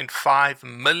 1.5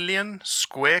 million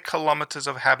square kilometers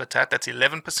of habitat. That's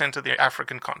 11% of the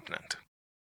African continent.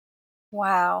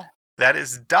 Wow. That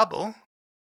is double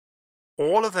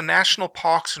all of the national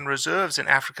parks and reserves in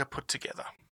Africa put together.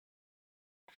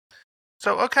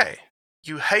 So, okay,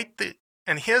 you hate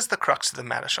and here's the crux of the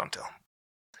matter, Chantel.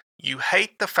 You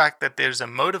hate the fact that there's a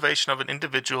motivation of an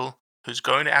individual who's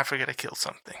going to Africa to kill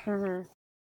something. Mm-hmm.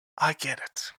 I get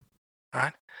it,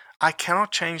 right? I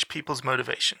cannot change people's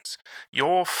motivations.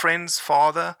 Your friend's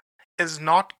father is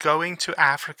not going to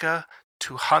Africa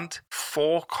to hunt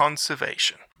for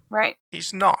conservation. Right.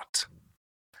 He's not.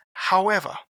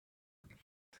 However,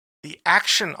 the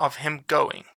action of him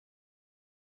going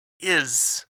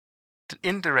is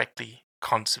indirectly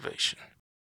conservation.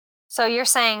 So you're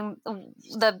saying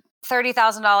the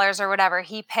 $30,000 or whatever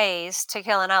he pays to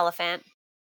kill an elephant,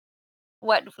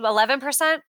 what,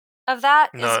 11% of that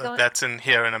is No, going? that's in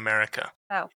here in America.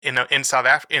 Oh. In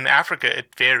Africa,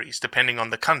 it varies depending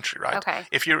on the country, right? Okay.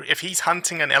 If he's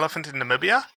hunting an elephant in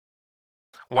Namibia,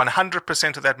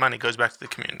 100% of that money goes back to the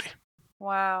community.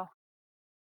 Wow.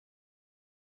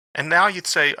 And now you'd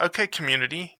say, okay,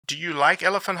 community, do you like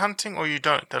elephant hunting or you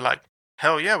don't? They're like,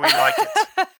 hell yeah, we like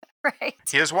it. Right.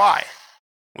 Here's why.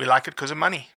 We like it because of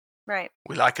money. Right.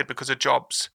 We like it because of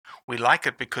jobs. We like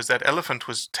it because that elephant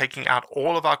was taking out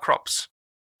all of our crops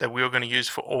that we were going to use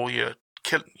for all year,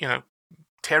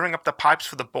 tearing up the pipes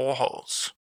for the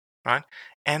boreholes, right?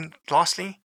 And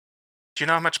lastly, do you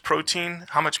know how much protein,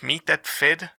 how much meat that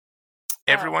fed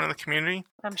everyone in the community?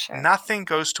 I'm sure. Nothing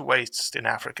goes to waste in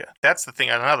Africa. That's the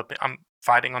thing. I'm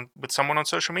fighting with someone on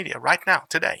social media right now,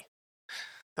 today.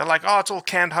 They're like, oh, it's all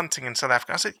canned hunting in South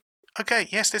Africa. I said, okay,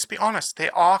 yes, let's be honest.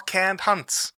 There are canned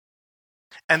hunts.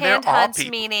 And Canned there are hunts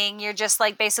people. meaning you're just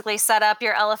like basically set up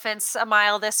your elephants a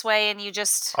mile this way and you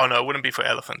just... Oh, no, it wouldn't be for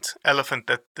elephant. Elephant,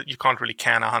 that you can't really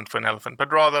can a hunt for an elephant.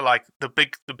 But rather like the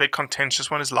big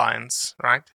contentious one is lions,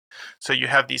 right? So you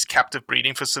have these captive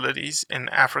breeding facilities in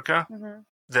Africa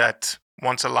that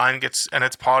once a lion gets, and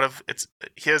it's part of,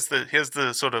 here's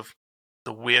the sort of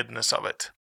the weirdness of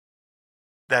it.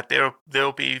 That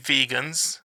there'll be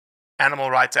vegans,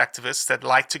 animal rights activists that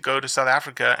like to go to South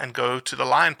Africa and go to the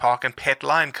lion park and pet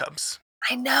lion cubs.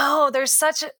 I know. There's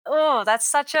such a... Oh, that's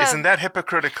such a... Isn't that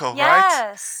hypocritical, right?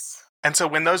 Yes. And so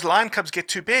when those lion cubs get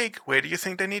too big, where do you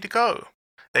think they need to go?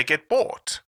 They get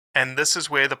bought. And this is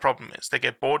where the problem is. They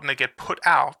get bought and they get put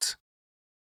out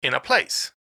in a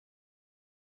place.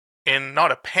 In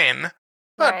not a pen,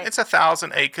 but Right. it's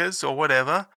 1,000 acres or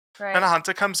whatever. Right. And a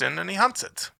hunter comes in and he hunts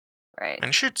it. Right.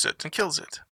 And shoots it and kills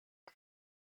it.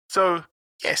 So,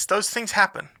 yes, those things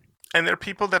happen. And there are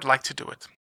people that like to do it.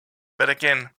 But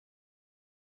again,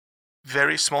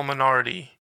 very small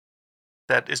minority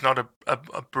that is not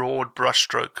a broad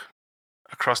brushstroke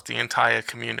across the entire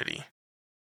community.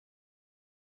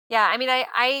 Yeah, I mean,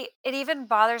 it even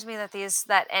bothers me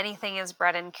that anything is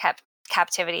bred in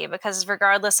captivity, because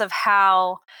regardless of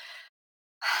how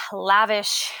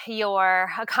lavish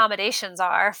your accommodations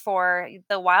are for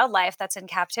the wildlife that's in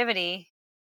captivity,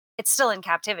 it's still in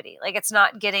captivity. Like, it's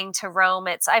not getting to roam.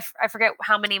 I forget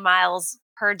how many miles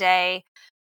per day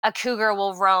a cougar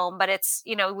will roam, but it's,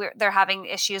 they're having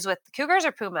issues with cougars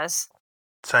or pumas.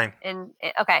 Same.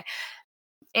 Okay.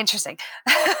 Interesting.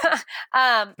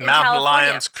 Mountain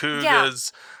lions,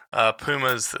 cougars,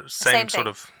 pumas, the same sort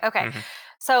of. Okay.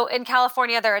 So in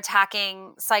California, they're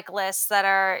attacking cyclists that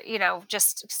are,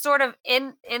 just sort of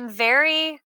in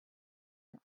very,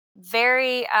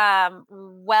 very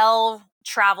well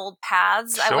traveled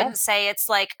paths. Sure. I wouldn't say it's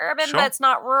like urban, Sure. but it's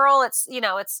not rural. It's,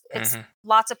 it's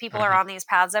lots of people are on these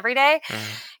paths every day,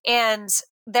 and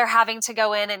they're having to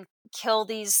go in and kill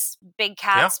these big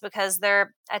cats because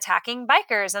they're attacking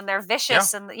bikers and they're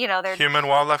vicious and they're human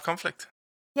wildlife conflict.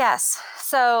 Yes.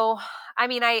 So, I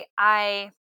mean,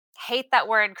 I hate that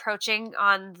we're encroaching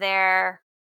on their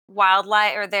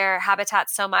wildlife or their habitat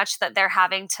so much that they're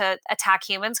having to attack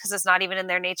humans, because it's not even in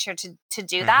their nature to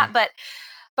do that. But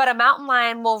a mountain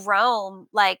lion will roam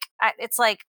it's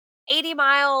like 80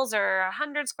 miles or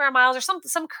 100 square miles or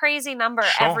some crazy number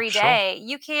every day.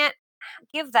 You can't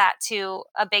give that to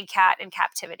a big cat in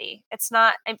captivity. It's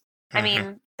not, I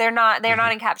mean, they're not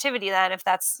in captivity then, if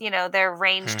that's, their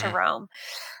range to roam.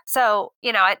 So,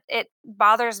 it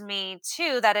bothers me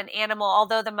too that an animal,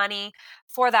 although the money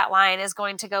for that lion is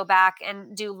going to go back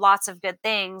and do lots of good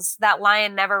things, that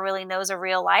lion never really knows a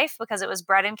real life, because it was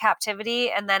bred in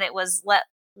captivity and then it was let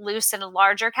loose in a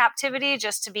larger captivity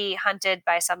just to be hunted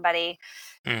by somebody.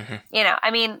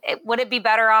 I mean, would it be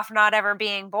better off not ever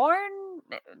being born?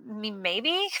 I mean,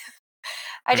 maybe.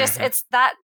 I just, it's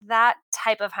that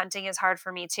type of hunting is hard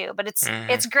for me too, but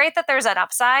it's great that there's an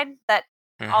upside, that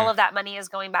all of that money is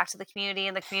going back to the community,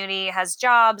 and the community has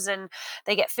jobs and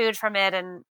they get food from it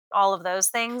and all of those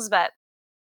things. But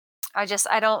I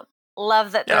don't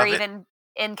love that they're even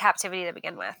in captivity to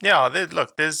begin with. Yeah,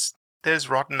 look, there's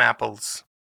rotten apples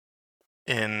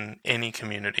in any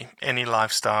community, any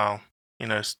lifestyle.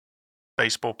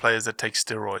 Baseball players that take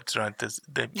steroids, right?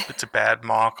 It's a bad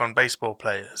mark on baseball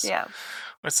players. Yeah.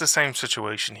 It's the same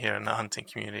situation here in the hunting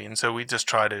community. And so we just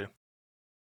try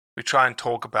and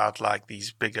talk about like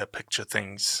these bigger picture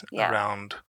things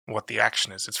around what the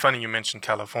action is. It's funny you mentioned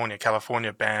California.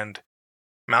 California banned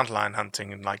mountain lion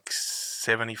hunting in like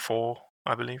 74,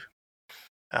 I believe.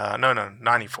 No,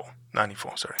 94,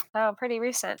 sorry. Oh, pretty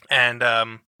recent.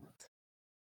 And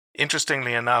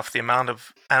interestingly enough, the amount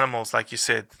of animals, like you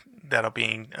said, that are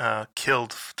being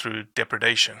killed through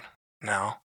depredation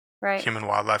now, right?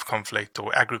 Human-wildlife conflict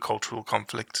or agricultural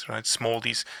conflict, right?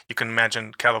 You can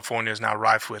imagine California is now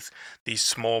rife with these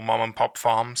small mom-and-pop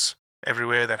farms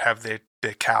everywhere that have their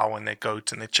cow and their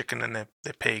goat and their chicken and their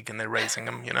pig, and they're raising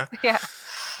them, Yeah.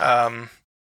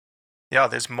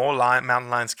 There's more mountain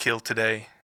lions killed today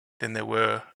than there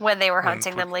were when they were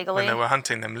hunting them legally. When they were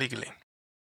hunting them legally.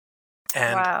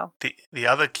 And wow. the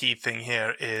other key thing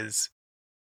here is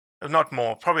not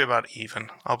more, probably about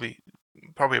even. I'll be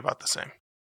probably about the same.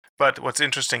 But what's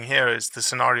interesting here is the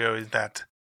scenario is that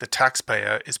the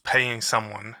taxpayer is paying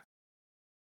someone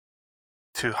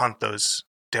to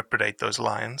depredate those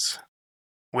lions,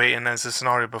 wherein as the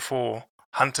scenario before,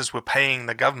 hunters were paying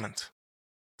the government.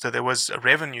 So there was a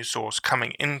revenue source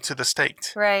coming into the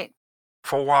state. Right.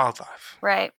 For wildlife.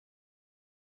 Right.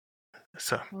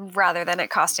 So rather than it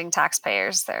costing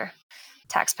taxpayers their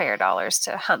taxpayer dollars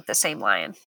to hunt the same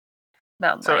lion.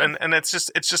 So and it's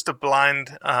just a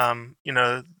blind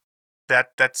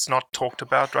that's not talked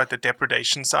about, right? The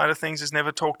depredation side of things is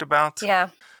never talked about. Yeah.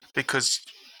 Because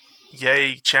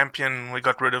yay, champion, we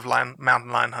got rid of mountain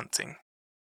lion hunting.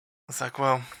 It's like,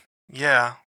 well,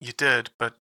 yeah, you did,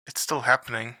 but it's still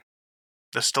happening.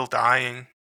 They're still dying.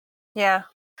 Yeah.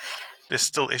 There's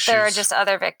still issues. There are just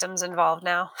other victims involved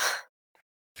now.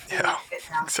 Yeah,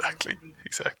 exactly.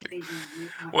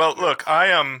 Well, look,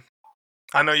 I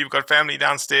know you've got family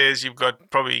downstairs. You've got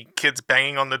probably kids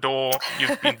banging on the door.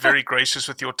 You've been very gracious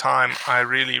with your time. I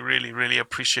really, really, really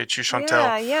appreciate you,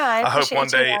 Chantel. Yeah, I hope one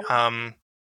day, you,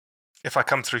 if I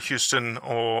come through Houston,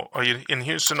 or are you in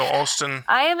Houston or Austin?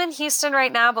 I am in Houston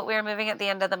right now, but we're moving at the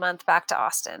end of the month back to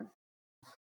Austin.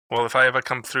 Well, if I ever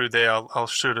come through there, I'll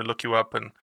sure to look you up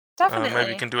and definitely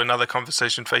maybe we can do another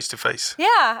conversation face to face. Yeah,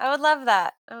 I would love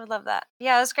that.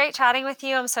 Yeah, it was great chatting with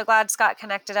you. I'm so glad Scott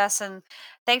connected us, and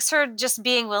thanks for just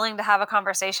being willing to have a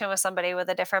conversation with somebody with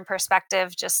a different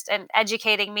perspective, and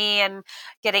educating me and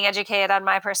getting educated on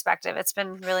my perspective. It's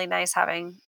been really nice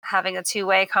having a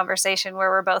two-way conversation where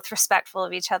we're both respectful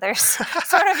of each other's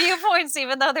sort of viewpoints,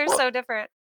 even though they're so different.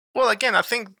 Well, again, I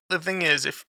think the thing is,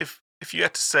 if you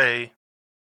had to say,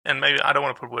 and maybe I don't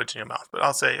want to put words in your mouth, but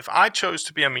I'll say, if I chose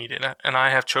to be a meat eater, and I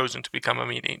have chosen to be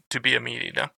a meat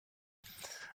eater,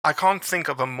 I can't think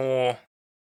of a more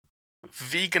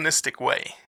veganistic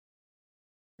way.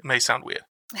 It may sound weird.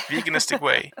 Veganistic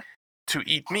way to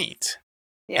eat meat.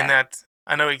 Yeah. In that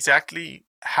I know exactly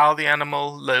how the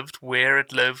animal lived, where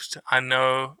it lived. I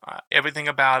know everything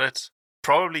about it.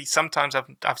 Probably sometimes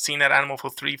I've seen that animal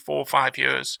for 3, 4, 5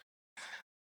 years.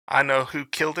 I know who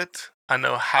killed it. I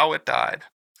know how it died.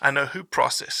 I know who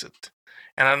processed it,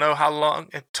 and I know how long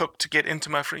it took to get into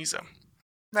my freezer.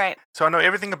 Right. So I know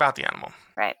everything about the animal.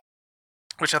 Right.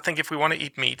 Which I think if we want to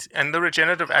eat meat, and the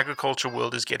regenerative agriculture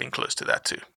world is getting close to that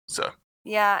too. So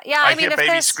yeah. I mean, hear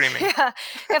babies screaming. Yeah,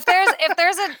 if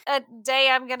there's a day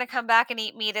I'm going to come back and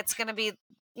eat meat, it's going to be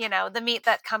the meat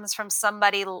that comes from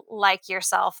somebody like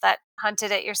yourself that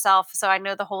hunted it yourself. So I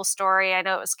know the whole story. I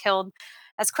know it was killed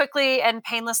as quickly and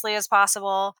painlessly as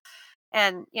possible.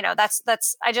 And, that's,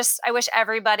 I wish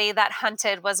everybody that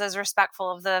hunted was as respectful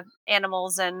of the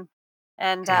animals and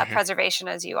preservation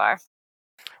as you are.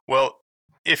 Well,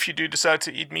 if you do decide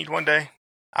to eat meat one day,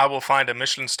 I will find a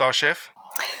Michelin star chef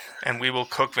and we will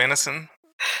cook venison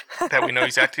that we know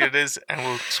exactly what it is, and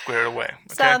we'll square it away.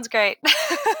 Okay? Sounds great.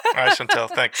 All right, Chantel,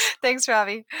 thanks. Thanks,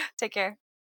 Robbie. Take care.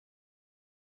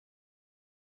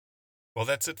 Well,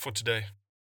 that's it for today.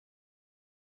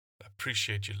 I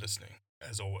appreciate you listening,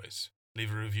 as always.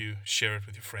 Leave a review, share it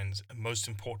with your friends, and most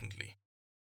importantly,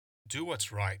 do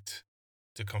what's right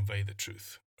to convey the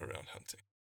truth around hunting.